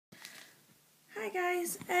Hi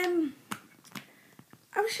guys, I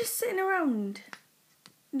was just sitting around,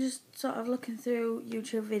 just sort of looking through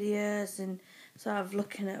YouTube videos and sort of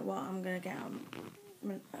looking at what I'm going to get on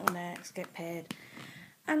next, get paid.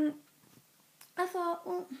 And I thought,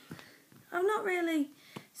 well, I've not really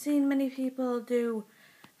seen many people do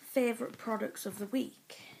favourite products of the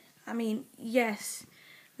week. I mean, yes,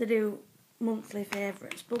 they do monthly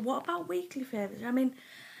favourites, but what about weekly favourites? I mean,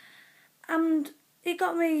 and it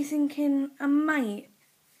got me thinking I might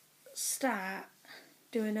start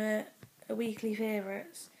doing a weekly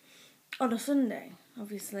favourites on a Sunday.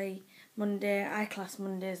 Obviously, Monday, I-class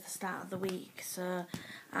Monday is the start of the week, so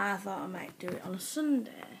I thought I might do it on a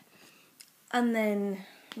Sunday and then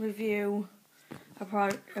review a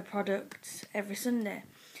product every Sunday.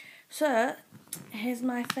 So, here's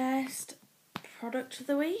my first product of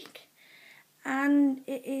the week, and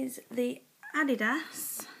it is the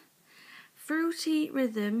Adidas Fruity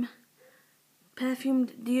Rhythm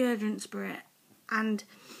perfumed deodorant spray, and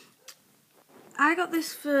I got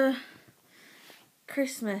this for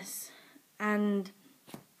Christmas, and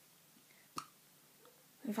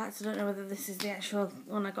in fact I don't know whether this is the actual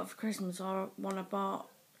one I got for Christmas or one I bought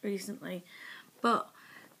recently, but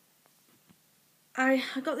I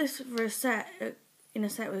got this for a set at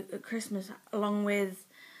Christmas, along with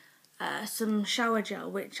some shower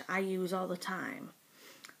gel which I use all the time,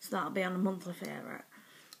 so that'll be on a monthly favourite.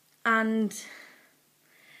 And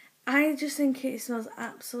I just think it smells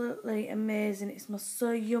absolutely amazing. It smells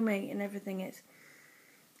so yummy and everything.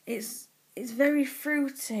 It's very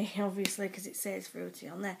fruity, obviously, because it says fruity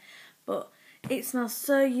on there, but it smells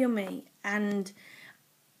so yummy and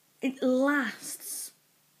it lasts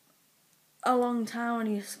a long time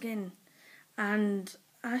on your skin. And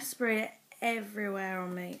I spray it everywhere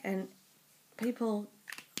on me, and people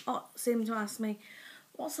seem to ask me,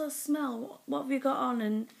 "What's that smell? What have you got on?"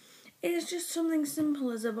 And it's just something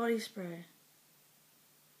simple as a body spray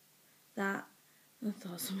that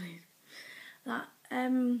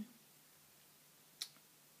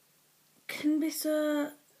can be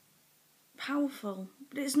so powerful,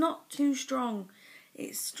 but it's not too strong.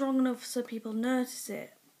 It's strong enough so people notice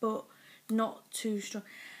it, but not too strong.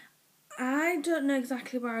 I don't know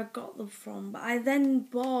exactly where I got them from, but I then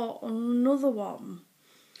bought another one,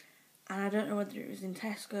 and I don't know whether it was in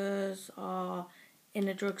Tesco's or in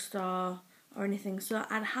a drugstore or anything, so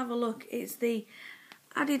I'd have a look. It's the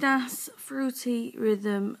Adidas Fruity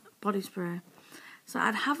Rhythm body spray, so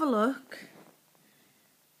I'd have a look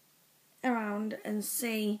around and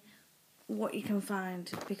see what you can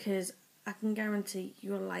find, because I can guarantee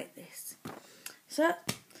you'll like this. So,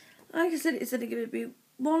 like I said, it said it would be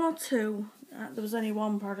one or two. There was only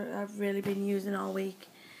one product I've really been using all week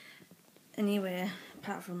anyway,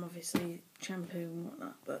 apart from obviously shampoo and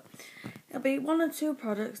whatnot, but it'll be one or two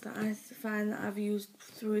products that I find that I've used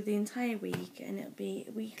through the entire week, and it'll be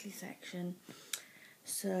a weekly section.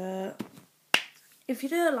 So if you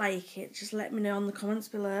don't like it, just let me know in the comments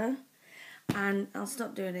below and I'll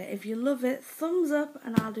stop doing it. If you love it, thumbs up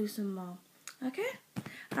and I'll do some more. Okay?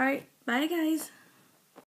 Alright, bye guys.